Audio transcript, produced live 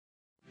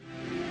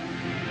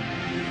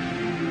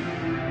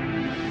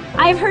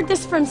I've heard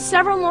this from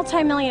several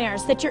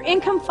multimillionaires, that your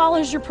income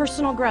follows your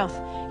personal growth.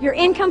 Your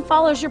income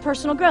follows your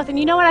personal growth. And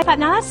you know what? I thought,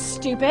 now that's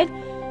stupid.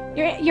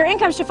 Your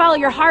income should follow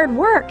your hard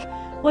work.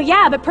 Well,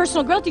 yeah, but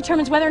personal growth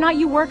determines whether or not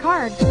you work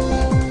hard.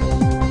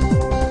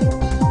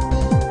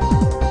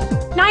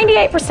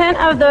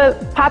 98% of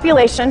the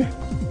population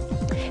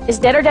is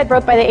dead or dead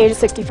broke by the age of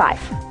 65.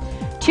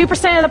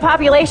 2% of the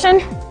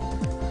population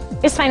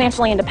is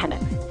financially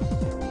independent.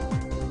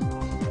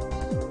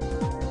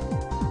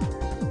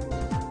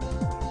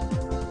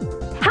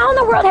 How in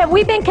the world have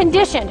we been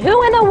conditioned?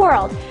 Who in the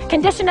world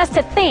conditioned us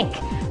to think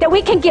that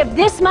we can give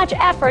this much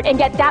effort and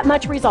get that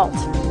much result?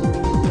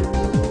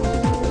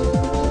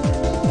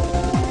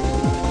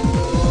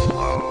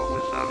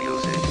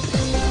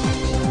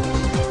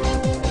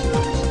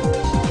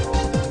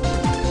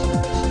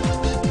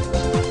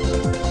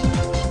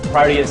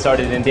 Prior to getting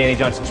started in Dani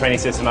Johnson training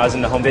system, I was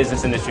in the home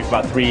business industry for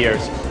about 3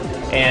 years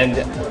and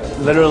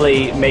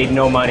literally made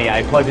no money.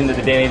 I plugged into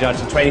the Dani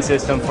Johnson training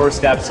system, First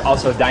Steps,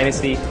 also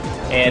Dynasty,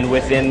 and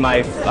within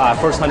my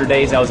first 100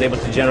 days I was able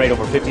to generate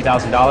over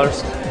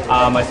 $50,000.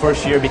 My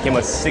first year became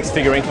a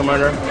six-figure income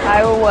earner.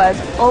 I was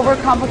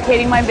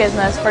overcomplicating my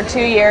business for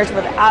 2 years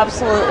with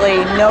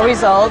absolutely no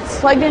results.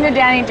 Plugged into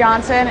Dani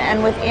Johnson,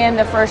 and within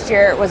the first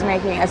year was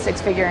making a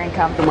six-figure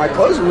income. My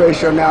closing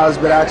ratio now has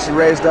been actually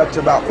raised up to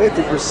about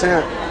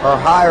 50% or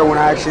higher when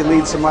I actually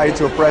lead somebody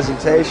to a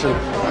presentation.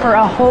 For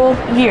a whole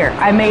year,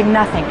 I made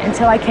nothing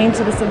until I came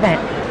to this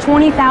event.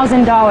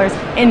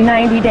 $20,000 in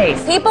 90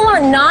 days. People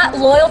are not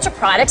loyal to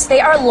products, they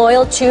are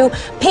loyal to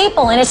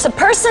people. And it's the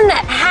person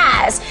that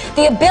has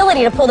the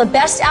ability to pull the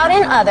best out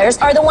in others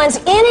are the ones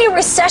in a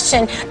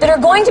recession that are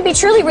going to be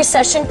truly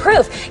recession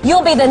proof.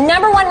 You'll be the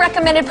 #1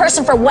 recommended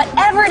person for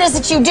whatever it is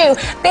that you do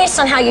based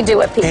on how you do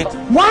it, people.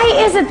 Why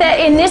is it that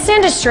in this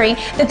industry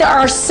that there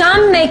are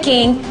some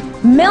making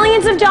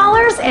millions of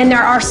dollars and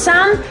there are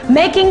some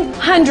making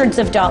hundreds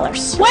of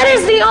dollars? What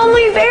is the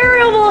only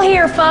variable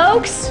here,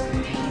 folks?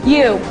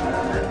 You.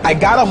 I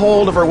got a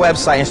hold of her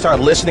website and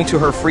started listening to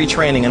her free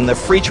training, and the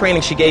free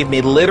training she gave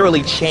me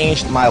literally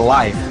changed my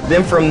life.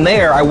 Then from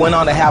there, I went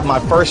on to have my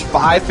first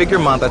 5-figure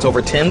month. That's over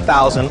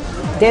 $10,000.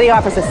 Dani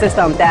offers a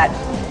system that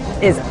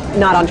is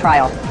not on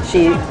trial.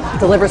 She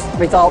delivers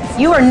results.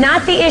 You are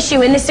not the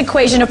issue in this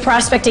equation of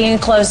prospecting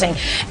and closing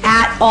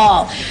at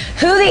all.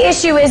 Who the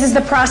issue is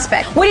the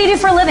prospect. What do you do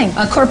for a living?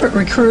 A corporate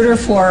recruiter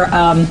for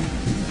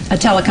a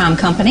telecom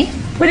company.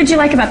 What did you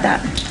like about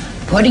that?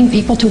 Putting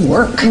people to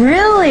work.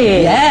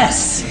 Really?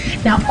 Yes.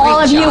 Now all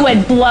of you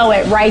would blow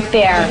it right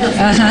there.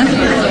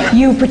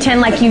 You pretend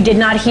like you did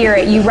not hear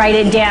it. You write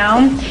it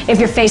down. If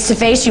you're face to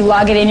face, you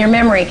log it in your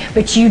memory.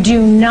 But you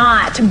do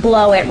not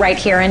blow it right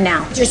here and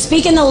now. You're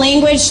speaking the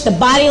language, the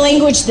body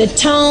language, the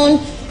tone,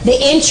 the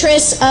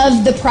interests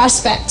of the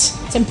prospect.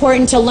 It's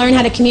important to learn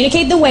how to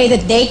communicate the way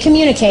that they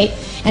communicate,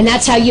 and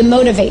that's how you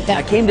motivate them.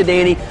 I came to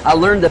Dani, I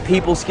learned the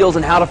people skills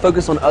and how to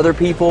focus on other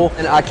people,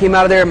 and I came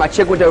out of there and my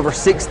check went to over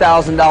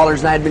 $6,000,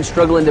 and I had been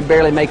struggling to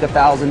barely make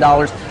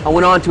 $1,000. I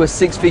went on to a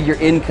six-figure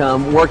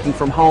income working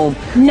from home.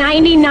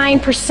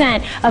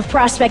 99% of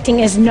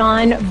prospecting is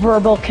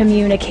non-verbal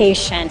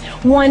communication.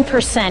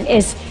 1%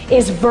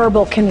 is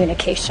verbal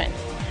communication.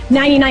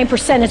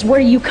 99% is what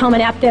are you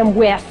coming at them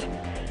with.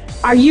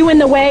 Are you in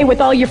the way with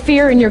all your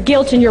fear and your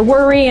guilt and your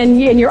worry and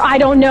your I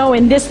don't know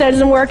and this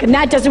doesn't work and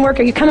that doesn't work?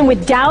 Are you coming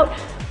with doubt?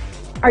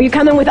 Are you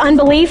coming with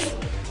unbelief?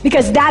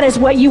 Because that is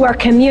what you are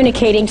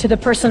communicating to the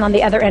person on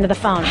the other end of the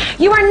phone.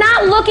 You are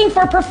not looking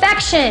for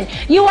perfection.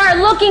 You are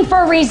looking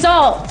for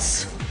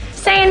results.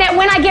 Saying that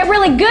when I get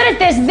really good at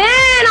this,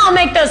 then I'll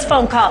make those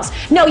phone calls.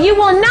 No, you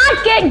will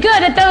not get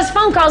good at those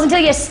phone calls until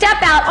you step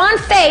out on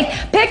faith,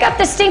 pick up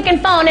the stinking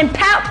phone, and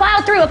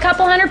plow through a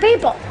couple hundred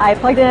people. I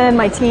plugged in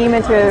my team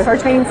into her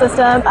training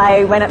system.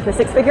 I went up to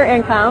six-figure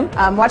income.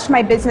 Watched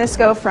my business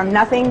go from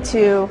nothing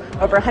to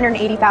over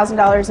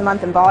 $180,000 a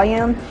month in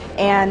volume,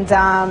 and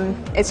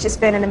it's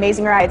just been an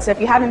amazing ride. So if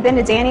you haven't been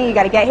to Dani, you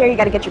got to get here, you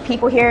got to get your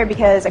people here,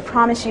 because I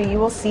promise you, you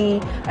will see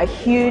a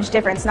huge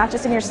difference, not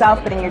just in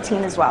yourself, but in your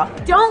team as well.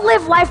 Don't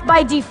live life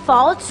by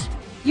default.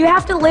 You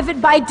have to live it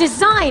by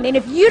design. And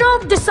if you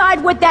don't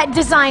decide what that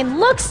design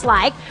looks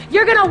like,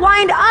 you're going to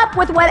wind up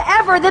with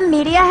whatever the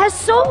media has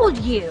sold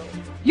you.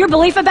 Your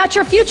belief about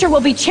your future will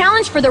be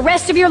challenged for the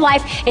rest of your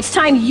life. It's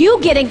time you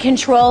get in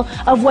control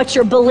of what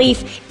your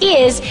belief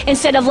is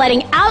instead of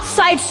letting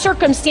outside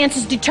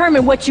circumstances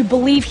determine what you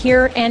believe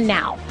here and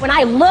now. When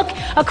I look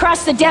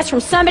across the desk from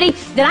somebody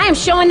that I am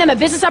showing them a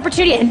business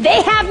opportunity and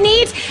they have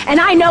needs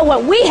and I know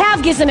what we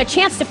have gives them a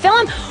chance to fill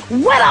them,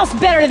 what else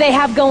better do they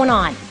have going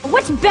on?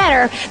 What's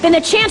better than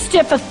the chance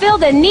to fulfill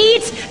the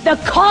needs, the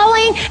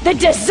calling, the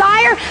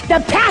desire,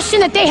 the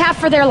passion that they have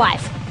for their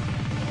life?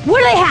 What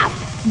do they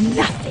have?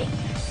 Nothing.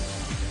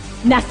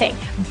 Nothing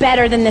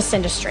better than this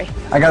industry.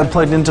 I got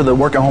plugged into the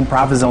Work at Home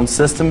Profit Zone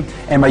system,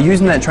 and by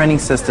using that training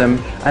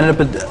system, I ended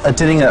up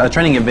attending a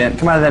training event.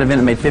 Come out of that event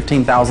and made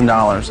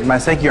 $15,000. My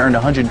second year earned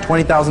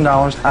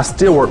 $120,000. I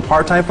still work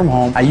part-time from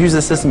home. I use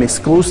this system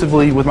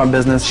exclusively with my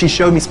business. She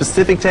showed me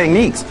specific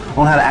techniques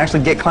on how to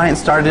actually get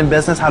clients started in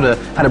business, how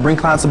to bring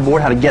clients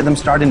aboard, how to get them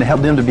started, and to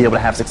help them to be able to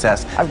have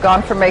success. I've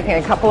gone from making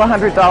a couple of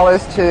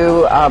 $100s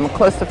to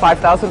close to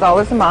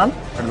 $5,000 a month.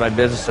 Started my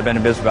business. I've been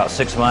in business about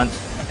 6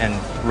 months and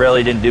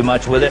really didn't do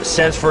much with it.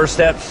 Since First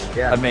Steps,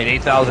 I've made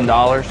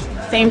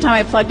 $8,000. Same time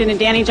I plugged into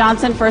Dani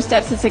Johnson, First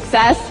Steps to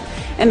Success.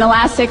 In the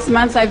last 6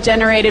 months, I've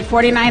generated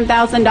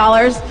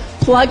 $49,000.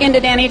 Plug into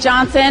Dani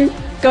Johnson,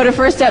 go to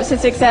First Steps to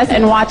Success,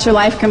 and watch your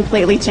life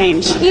completely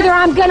change. Either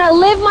I'm going to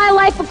live my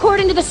life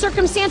according to the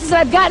circumstances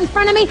that I've got in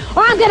front of me,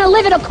 or I'm going to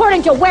live it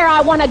according to where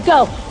I want to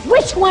go.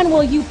 Which one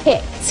will you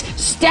pick?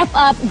 Step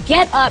up,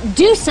 get up,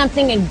 do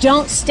something, and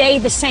don't stay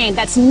the same.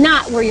 That's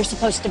not where you're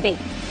supposed to be.